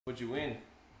What'd you win?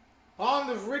 Island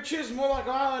of riches, more like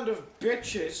island of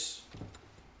bitches.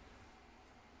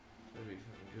 That'd be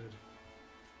fucking good.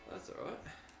 That's alright.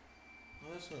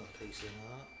 Well, that's not a piece of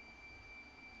art.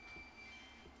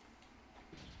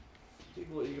 Think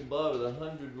what you can buy with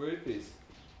 100 rupees.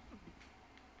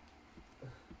 Oh,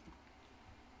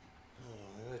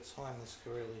 I gotta time this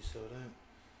correctly so I don't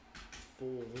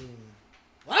fall in.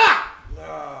 Ah!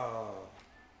 No.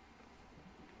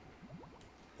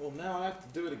 Well, now I have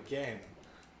to do it again.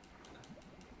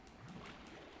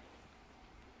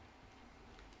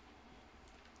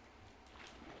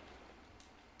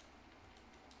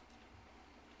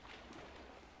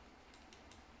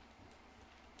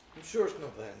 I'm sure it's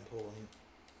not that important.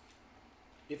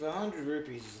 If 100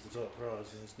 rupees is the top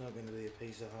prize, then it's not going to be a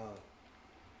piece of heart.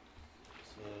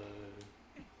 So,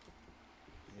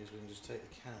 I guess we can just take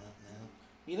the count up now.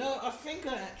 You know, I think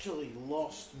I actually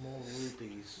lost more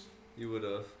rupees You would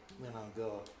have. than I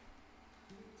got.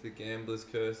 It's a gambler's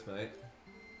curse, mate.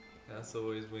 House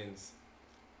always wins.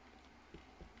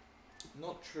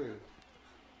 Not true.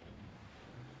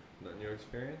 Not in your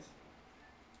experience?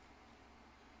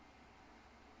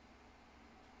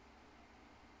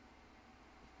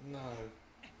 No.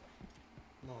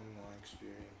 Not in my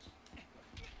experience.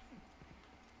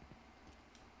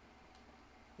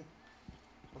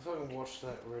 I fucking watched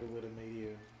that Red Letter Media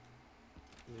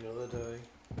the other day.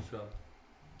 Which one?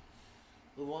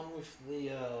 The one with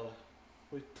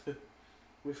the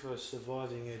with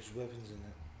surviving edge weapons in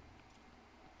it.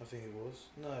 I think it was.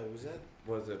 No, was that?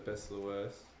 Was it best or the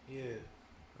worst? Yeah.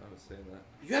 I haven't seen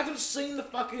that. You haven't seen the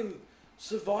fucking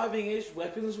surviving edge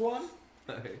weapons one?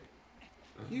 No.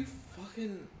 You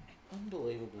fucking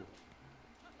unbelievable.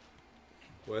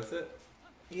 Worth it?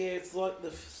 Yeah, it's like the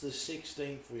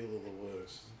 16th wheel of the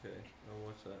worst. Okay, I'll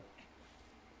watch that.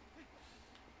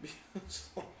 It's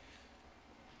like,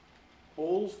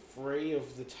 all three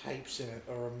of the tapes in it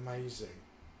are amazing.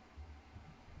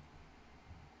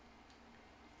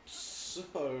 So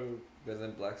Better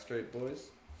than Blackstreet Boys?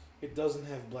 it doesn't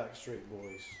have Blackstreet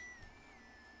Boys,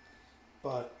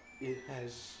 but it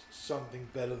has something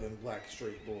better than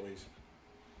Blackstreet Boys.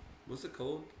 What's it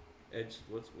called? Edge.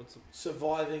 What's a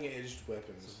Surviving edged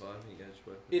weapons. surviving edge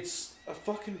weapon? It's a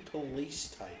fucking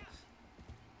police tape.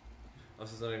 Oh,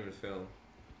 so it's not even a film.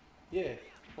 Yeah,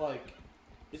 like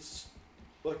it's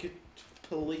like a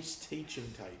police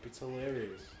teaching tape. It's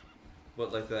hilarious.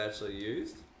 What, like they actually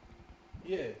used?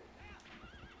 Yeah,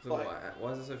 So Like-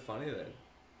 why is it so funny then?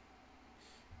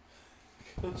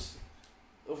 because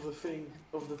of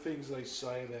the things they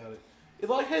say about it. It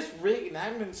like has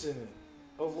reenactments in it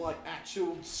of like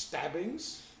actual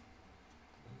stabbings,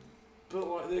 but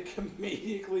like they're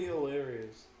comedically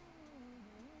hilarious.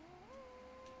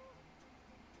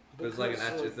 But it's like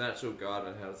Because, it's an actual guide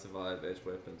on how to survive edge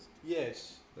weapons.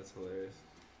 yes, That's hilarious.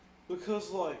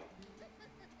 because like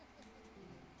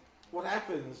what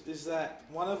happens is that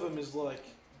one of them is like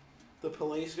the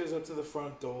police goes up to the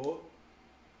front door,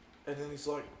 and then he's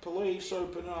like, "Police,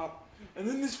 open up!" And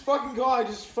then this fucking guy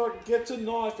just gets a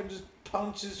knife and just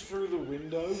punches through the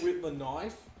window with the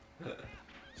knife,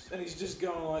 and he's just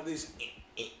going like this,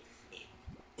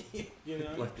 you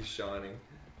know? Like The Shining.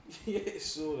 Yeah,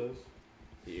 sort of.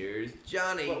 Here's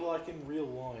Johnny. But like in real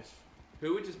life.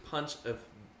 Who would just punch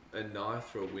a knife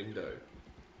through a window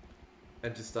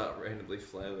and just start randomly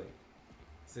flailing?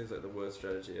 Seems like the worst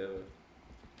strategy ever.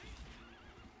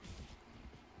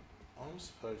 I'm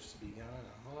supposed to be going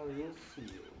to Hyrule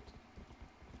Field.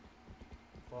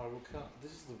 Hyrule can't.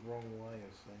 This is the wrong way,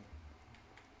 I think.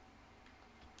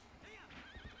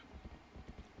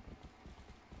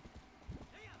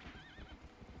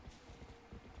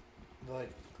 Like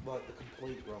the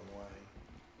complete wrong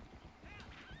way.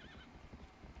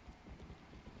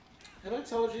 Have I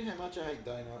told you how much I hate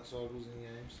day-night cycles in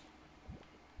games?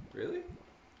 Really?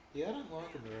 Yeah, I don't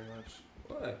like them very much.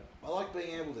 Why? I like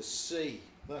being able to see.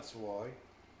 That's why.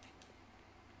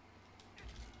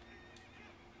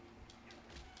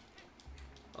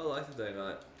 I like the day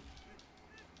night.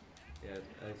 Yeah, it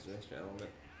adds an extra element.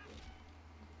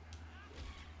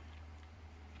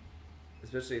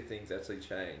 Especially if things actually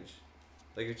change.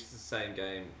 Like it's just the same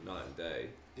game night and day,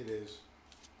 It is.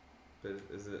 but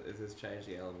if there's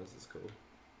changing elements, it's cool.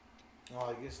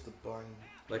 Oh, I guess the bone.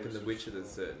 Like in The horses Witcher,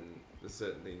 are- there's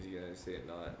certain things you can only see at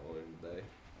night or in the day.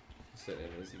 Certain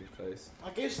enemies you can face. I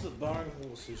guess the bone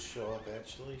horse is sharp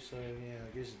actually, so yeah,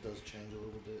 I guess it does change a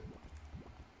little bit.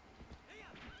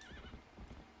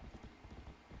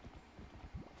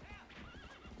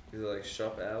 Is it like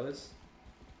shop hours?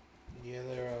 Yeah,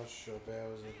 there are shop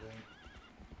hours, I think.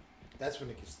 That's when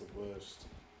it gets the worst.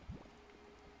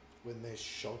 When there's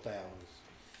shop hours.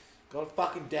 God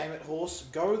fucking damn it, horse.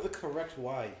 Go the correct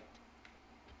way.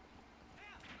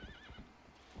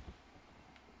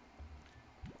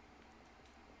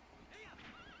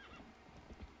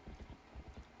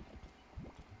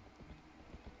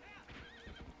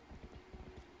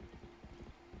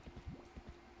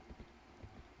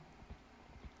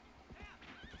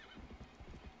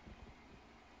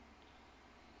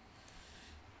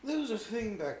 There was a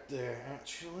thing back there,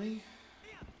 actually.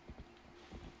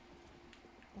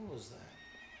 What was that?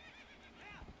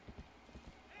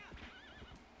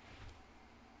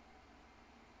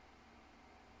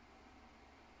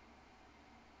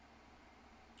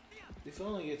 We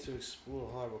finally get to explore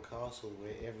Hyrule Castle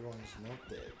where everyone's not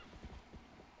dead.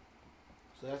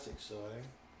 So that's exciting.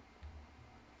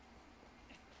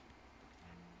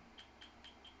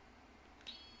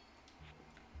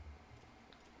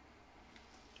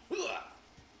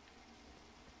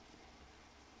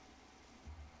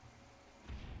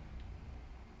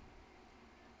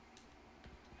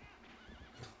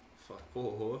 Fuck,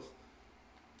 poor horse.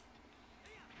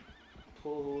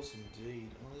 Poor horse indeed.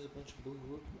 Oh, there's a bunch of blue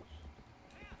woodpeckers.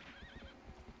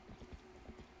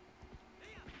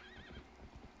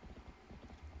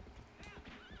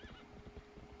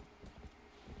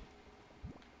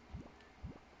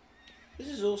 This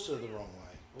is also the wrong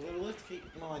way. Although we'll have to keep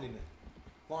mind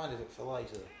of it for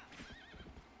later.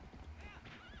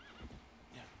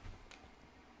 Yeah.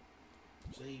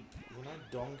 See, when I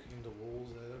donk into walls,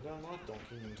 I don't like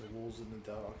donking into walls in the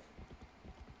dark.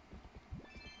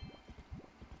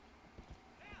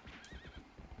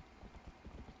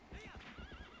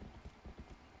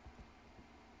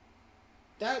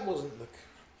 That wasn't the...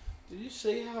 Did you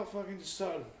see how it fucking just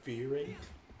started veering?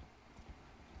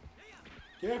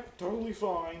 Yep, totally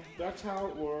fine. That's how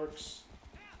it works.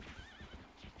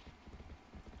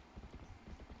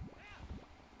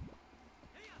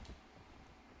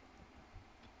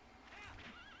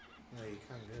 No, you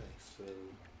can't go any further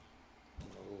on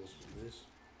the walls with this.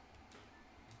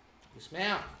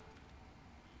 Dismount!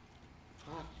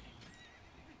 Fuck.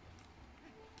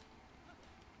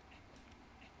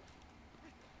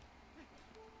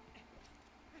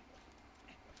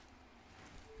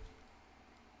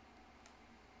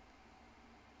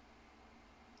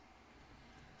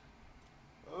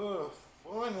 Oh,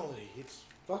 finally! It's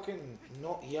fucking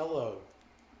not yellow.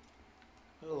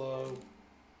 Hello.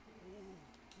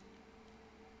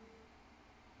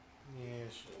 Yeah,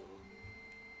 sure.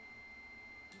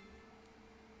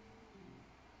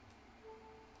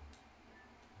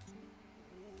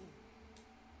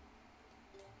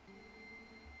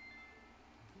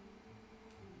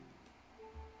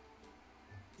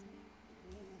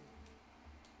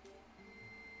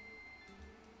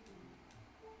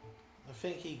 I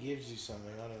think he gives you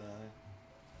something, I don't know.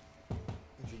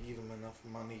 If you give him enough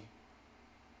money.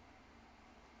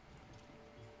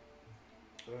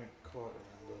 I don't quite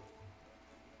remember.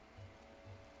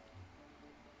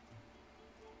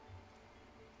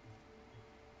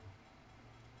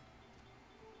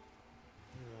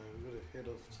 No, we gotta head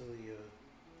off to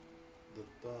the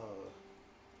bar.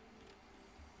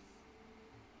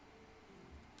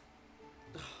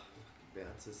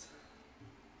 Bounces.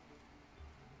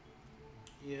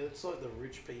 Yeah, it's like the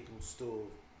rich people's store.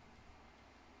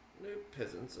 No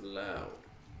peasants allowed.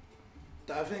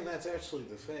 I think that's actually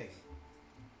the thing.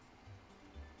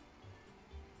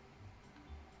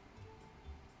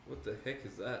 What the heck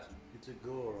is that? It's a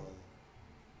Goron.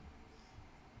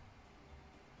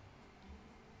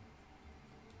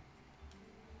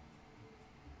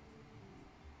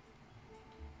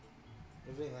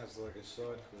 I think that's like a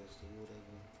side quest or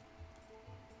whatever.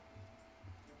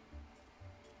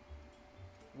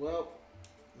 Well,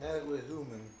 now that we're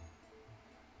human.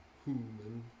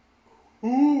 Human.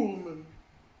 Human!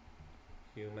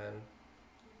 Human.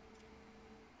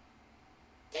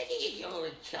 Daddy, you're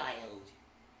a child.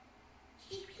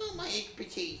 You're my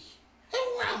expertise.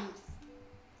 Harumph!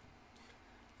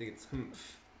 I think it's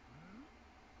humph.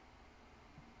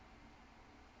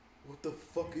 What the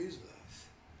fuck is that?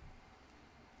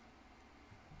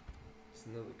 It's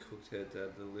another cooked head to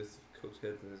add to the list of cooked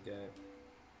heads in this game.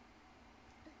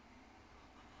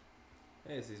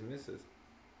 Hey, it's his missus.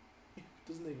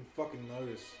 Doesn't even fucking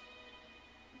notice.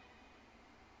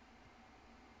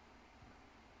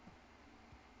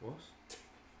 What?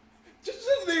 Just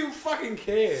doesn't even fucking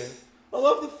care. I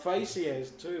love the face he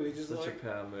has too. He's just Such like a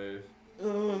power move.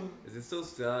 Is it still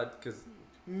starred because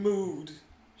mood.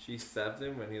 she stabbed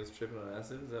him when he was tripping on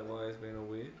acid? Is that why he's being all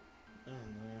weird? I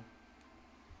don't know.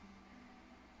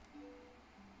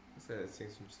 Looks like that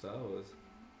thing's from Star Wars.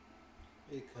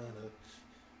 It kind of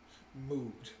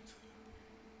mood.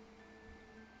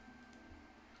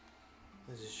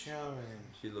 There's a shaman.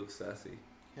 She looks sassy.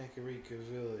 Kakariko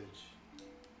Village.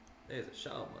 There's a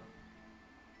shaman.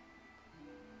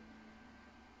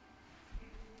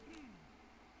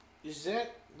 Is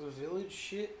that the village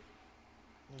shit?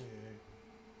 Yeah.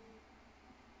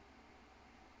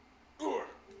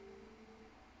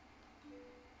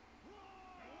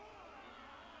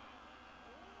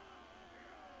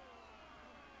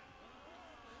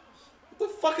 What the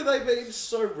fuck are they being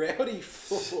so rowdy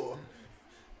for?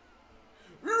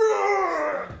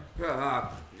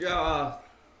 Yeah.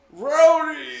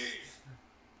 Rowdy!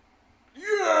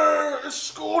 Yeah!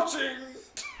 Escorting!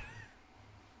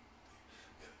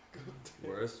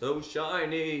 We're so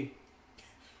shiny.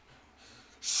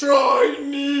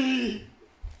 Shiny!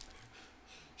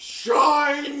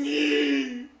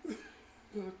 Shiny!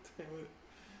 God damn it.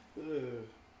 Ugh.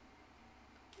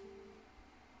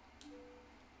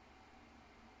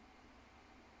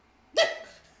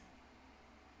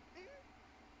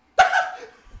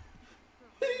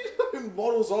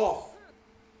 Bottles off.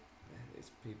 Man,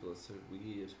 these people are so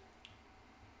weird.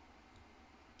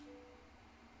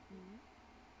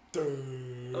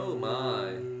 Oh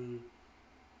my.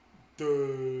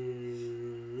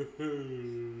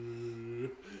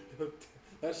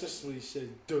 That's just what he said.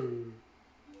 Duh.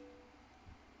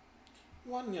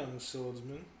 One young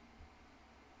swordsman.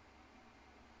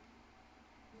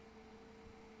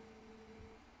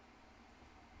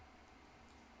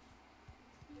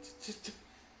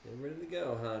 You're ready to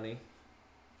go, honey.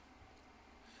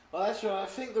 Well, that's right. I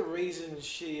think the reason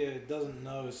she doesn't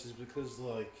know us is because,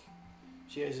 like,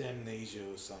 she has amnesia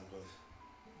or something.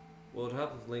 Well, what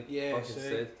happens if Link Yeah, fucking see?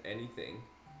 said anything?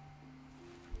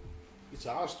 It's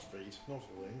our street, not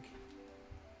a Link.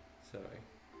 Sorry.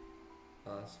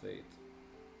 Ass feet.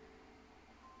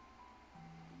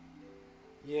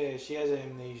 Yeah, she has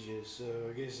amnesia, so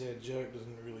I guess that joke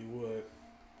doesn't really work.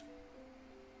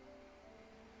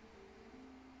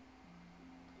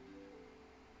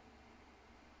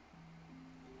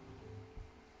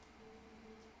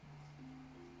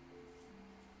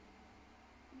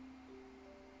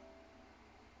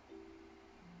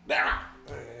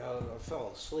 I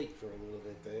fell asleep for a little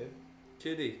bit there.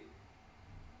 Kitty.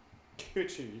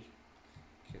 Kitty.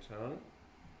 Kitten.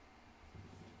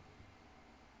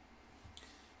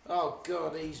 Oh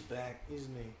god, he's back,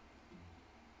 isn't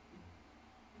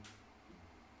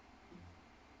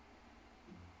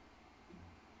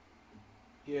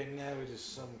he? Yeah, now we're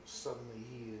just suddenly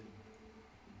here.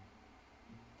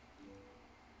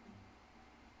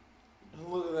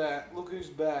 And look at that, look who's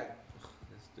back.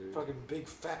 This dude. Fucking big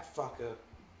fat fucker.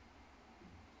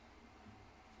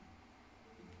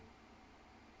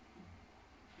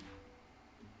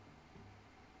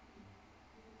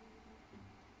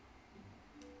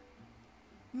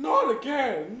 Not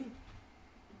again!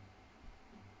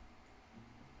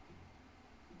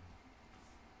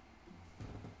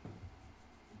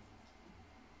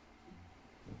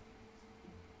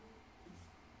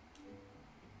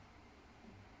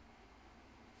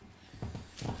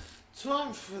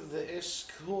 Time for the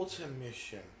escorter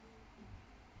mission.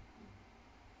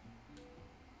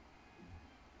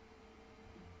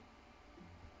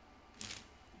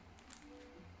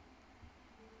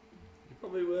 You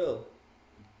probably will.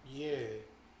 Yeah.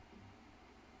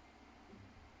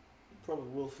 Probably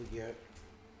will forget.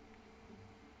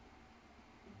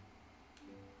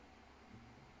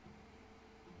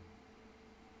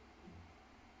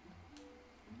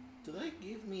 Do they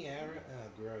give me arrows?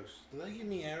 Oh, gross. Do they give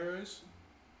me arrows?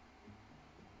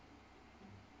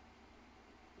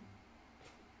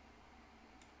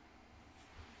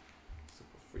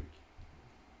 Super freak.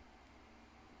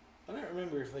 I don't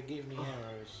remember if they give me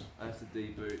arrows. I have to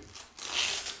deboot.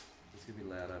 It's gonna be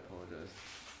loud, I apologise.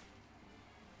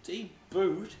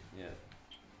 Deboot? Yeah.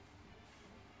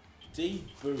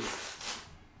 Deboot.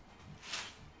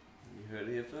 You heard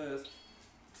it here first.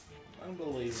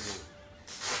 Unbelievable.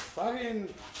 Fucking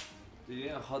Do you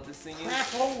know how hot this thing is?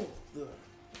 crap all the...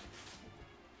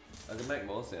 I can make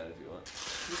more sound if you want.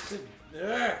 Just the...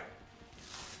 Ugh.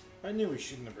 I knew we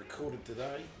shouldn't have recorded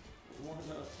today. Why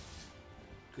not?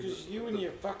 Because you and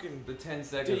your fucking... The 10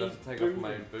 seconds I have to take off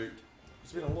my own boot.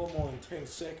 It's been a lot more than 10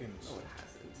 seconds. No, it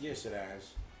hasn't. Yes, it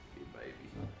has. You baby.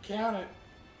 Count it.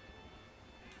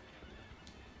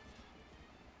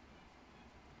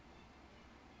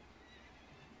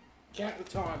 Count the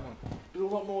timer. It's been a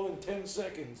lot more than 10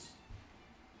 seconds.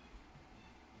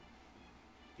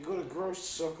 You got a gross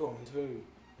sock on too.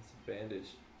 It's a bandage.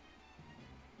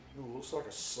 It looks like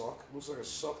a sock. Looks like a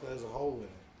sock that has a hole in it.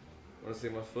 Want to see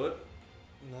my foot?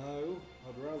 No,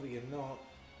 I'd rather you not.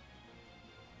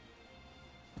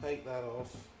 Take that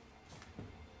off.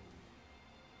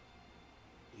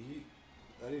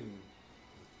 didn't.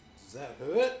 Does that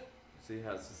hurt? See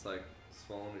how it's just like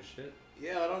swollen as shit?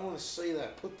 Yeah, I don't want to see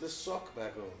that. Put the sock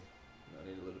back on. I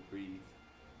need to let it breathe.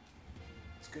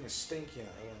 It's gonna stink, you know.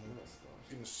 No, I'm it's not.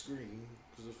 gonna scream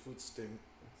because the foot stink.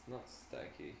 It's not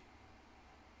stacky.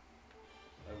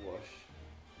 I wash.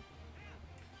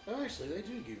 Oh, actually, they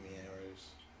do give me arrows.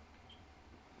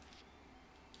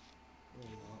 Or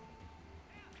not.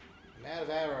 I'm out of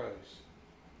arrows.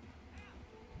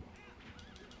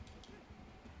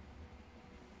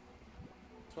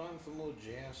 Time for more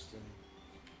jousting.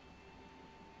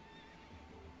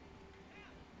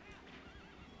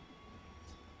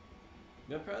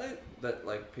 You know, apparently that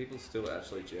like people still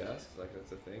actually joust, like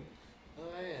that's a thing.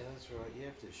 Oh yeah, that's right. You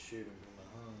have to shoot them from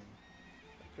behind.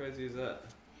 How crazy is that?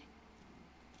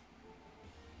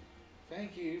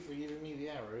 Thank you for giving me the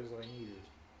arrows I needed.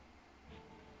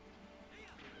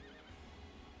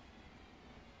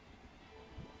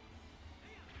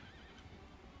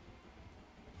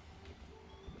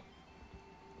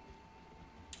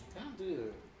 I can't do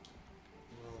it.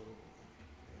 Well,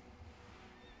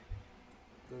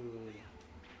 go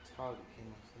target him,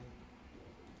 I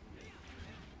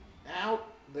think. Out!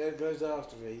 There goes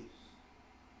after me.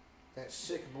 That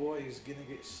sick boy is gonna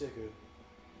get sicker.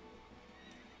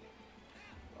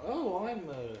 Oh, I'm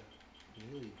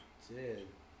nearly dead.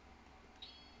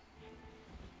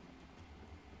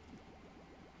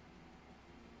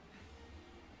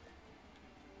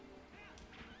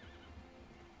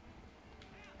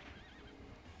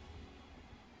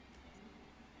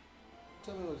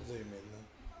 Tell me what to do, Midna.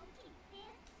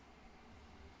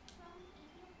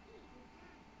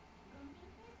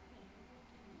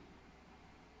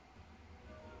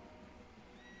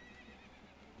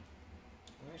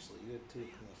 Actually, you gotta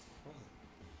take from the front.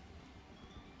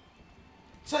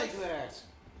 Take that!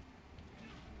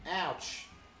 Ouch!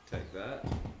 Take that.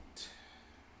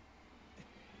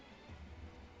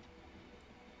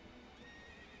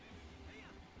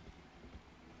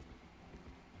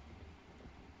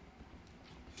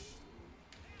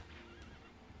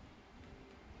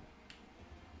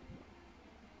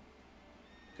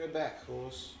 Go back,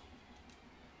 horse.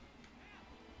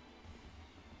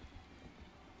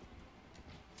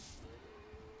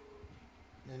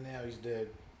 And now he's dead.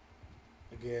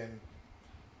 Again.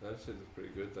 That shit is pretty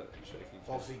good, that shaky shit.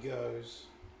 Off he goes.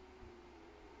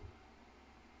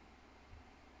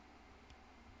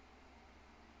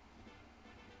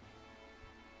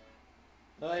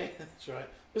 Oh yeah, that's right.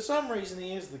 For some reason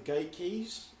he has the gate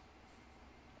keys.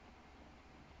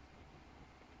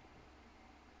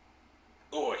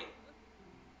 Oi!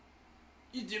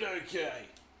 You did okay.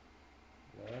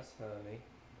 Nice, honey.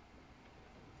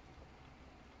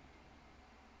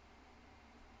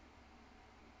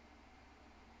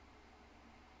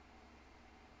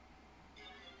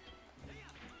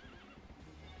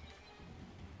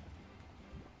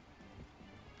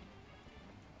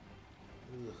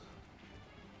 Ugh.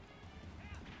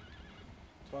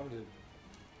 Time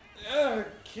to...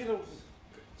 kiddo.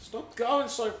 Stop going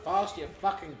so fast, you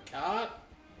fucking cart.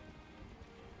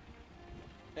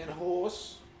 And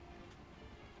horse.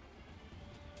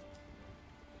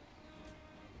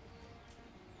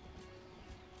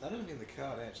 I don't think the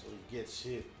cart actually gets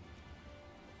hit.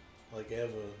 Like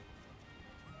ever.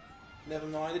 Never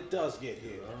mind, it does get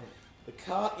hit. Oh. The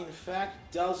cart, in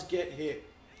fact, does get hit.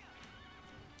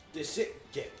 Does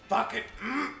it get fucking...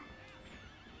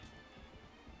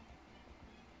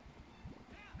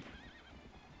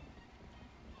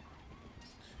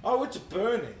 Oh, it's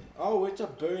burning. Oh, it's a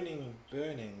burning.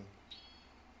 Burn,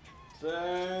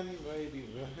 baby,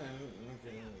 burn.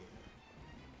 Okay.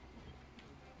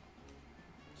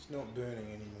 It's not burning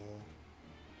anymore.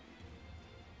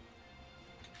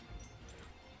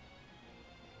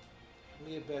 Let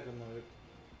me get back on mode.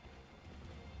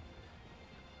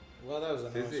 Well, that was a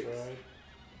Physics. nice ride.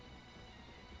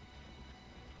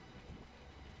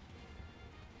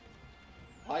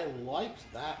 I liked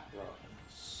that ride.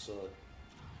 So.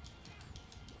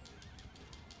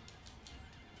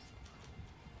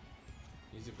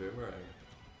 Use a boomerang.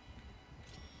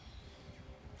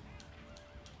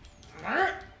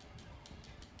 There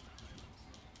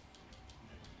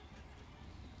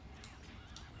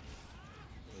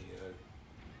you go.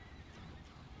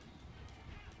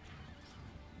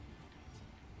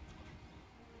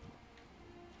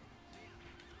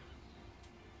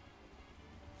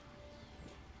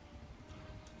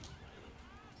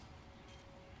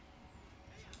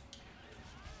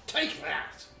 Take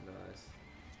that! Nice.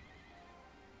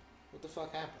 What the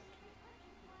fuck happened?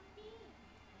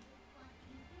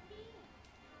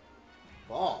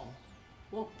 Bomb?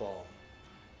 What bomb?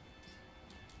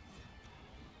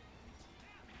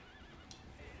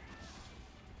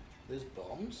 There's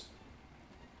bombs?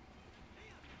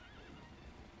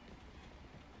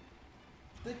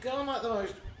 They're going like the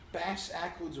most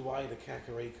bass-ackwards way to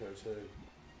Kakariko too,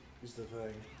 is the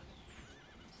thing.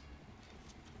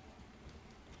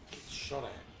 It's shot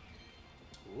at.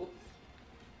 Whoop.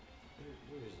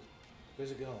 Where is it?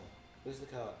 Where's it going? Where's the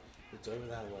cart? It's over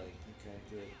that way. Okay,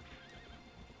 good.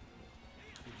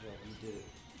 Good job, you did it.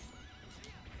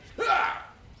 Ah!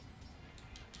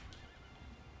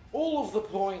 All of the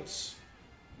points!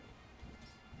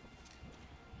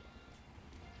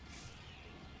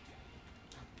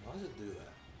 Why does it do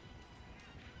that?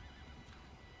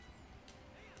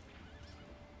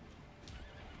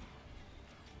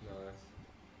 Nice.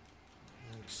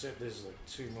 Except there's like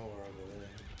 2 more over there.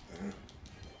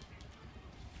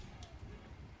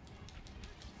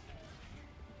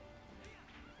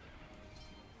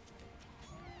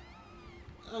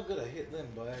 I'm gonna hit them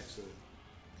by accident.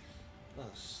 Oh,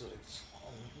 so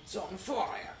it's on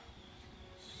fire!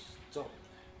 Stop.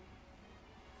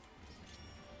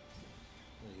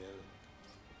 There you go.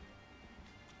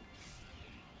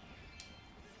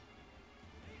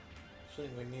 I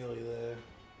think we're nearly there.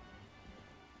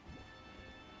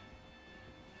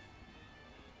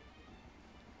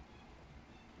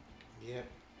 Yep.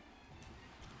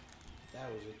 That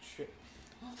was a trip.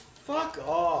 Oh, fuck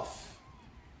off!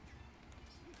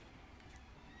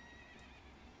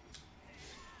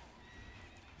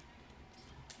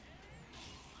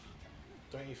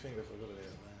 Don't you think I forgot about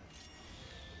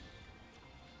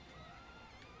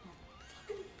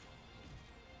that?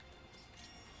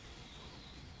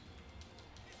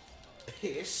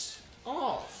 Piss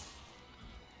off!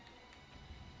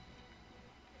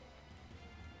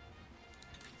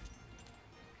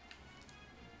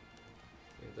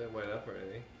 Yeah, don't wait up or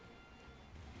anything.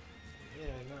 Yeah,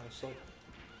 no, it's like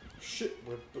shit.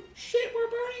 We're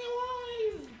burning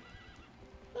alive.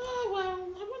 Oh well,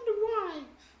 I wonder why.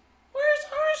 Where's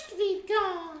Hurstfeet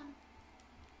gone?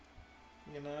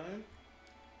 You know?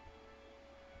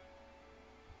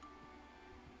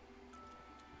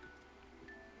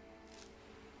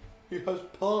 He has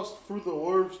passed through the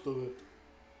worst of it.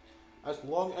 As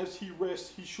long as he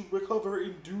rests, he should recover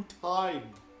in due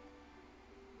time.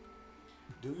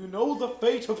 Do you know the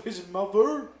fate of his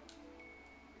mother?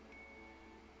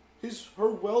 Her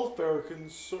welfare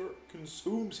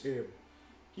consumes him.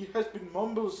 He has been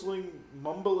mumbling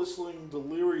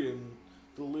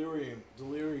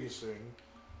deliriousing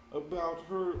about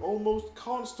her almost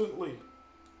constantly.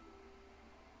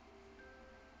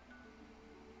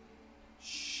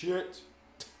 Shit.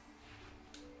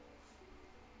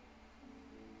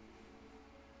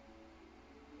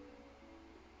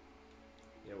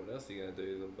 Yeah, what else are you gonna do,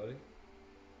 little buddy?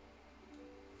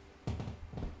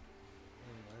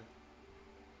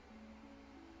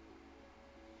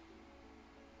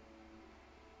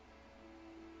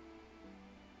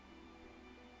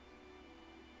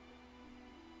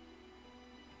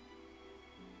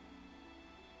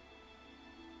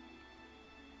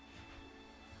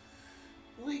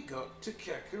 We got to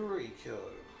Kakariko.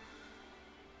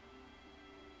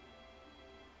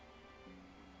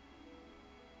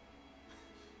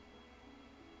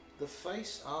 The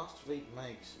face Arstveet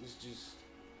makes is just...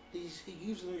 He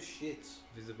gives no shits.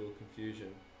 Visible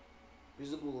confusion.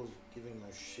 Visible of giving no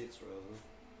shits, rather.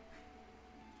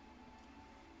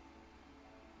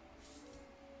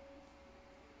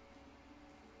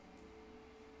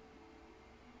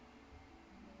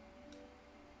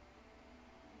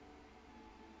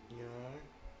 You know?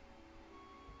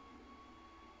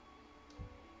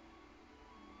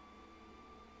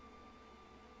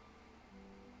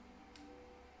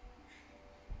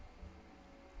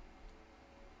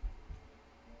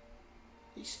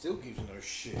 He still gives no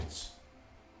shits.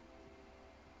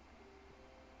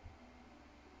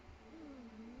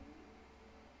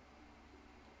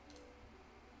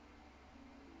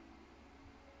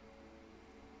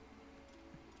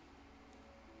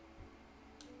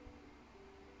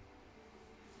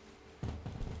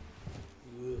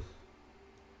 Ugh.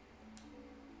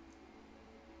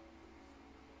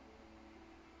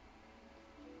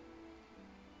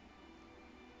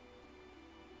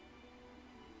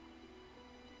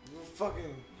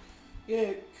 Fucking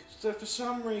yeah. So for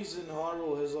some reason,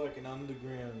 Hyrule has like an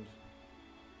underground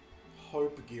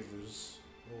hope givers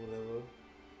or whatever.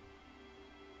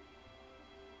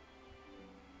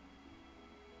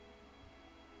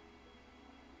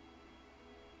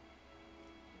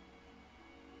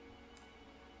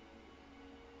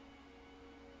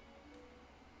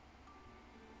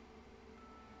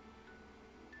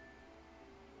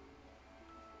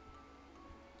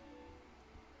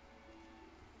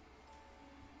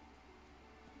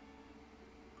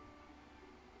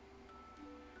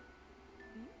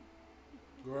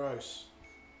 gross.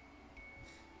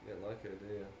 You don't like her,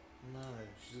 do you? No,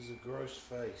 she has a gross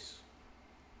face.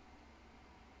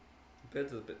 Compared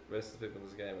to the rest of the people in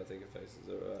this game, I think her face is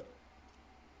alright.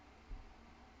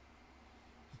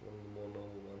 It's one of the more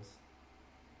normal ones.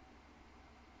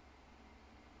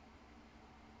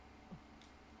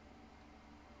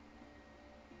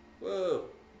 Whoa!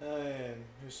 Oh yeah,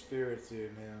 her spirit's here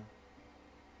now.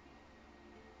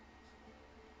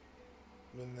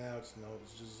 But now it's not,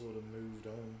 it's just sort of moved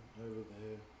on over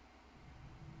there.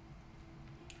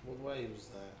 What way was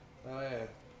that? Oh yeah,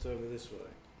 it's over this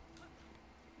way.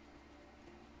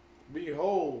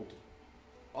 Behold!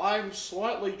 I'm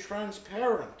slightly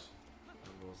transparent!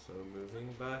 I'm also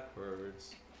moving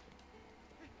backwards.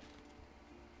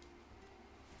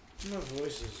 My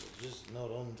voice is just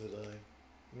not on today.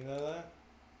 You know that?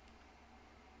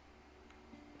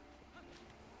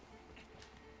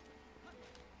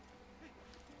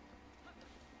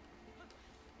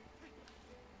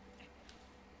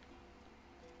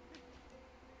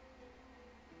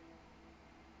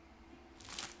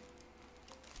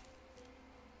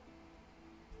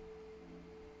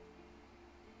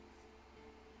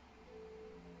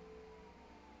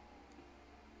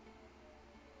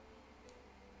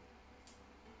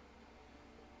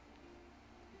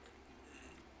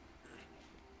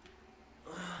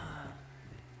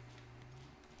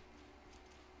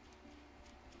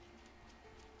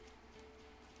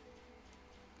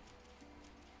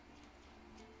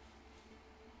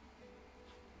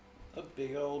 A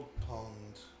big old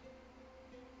pond.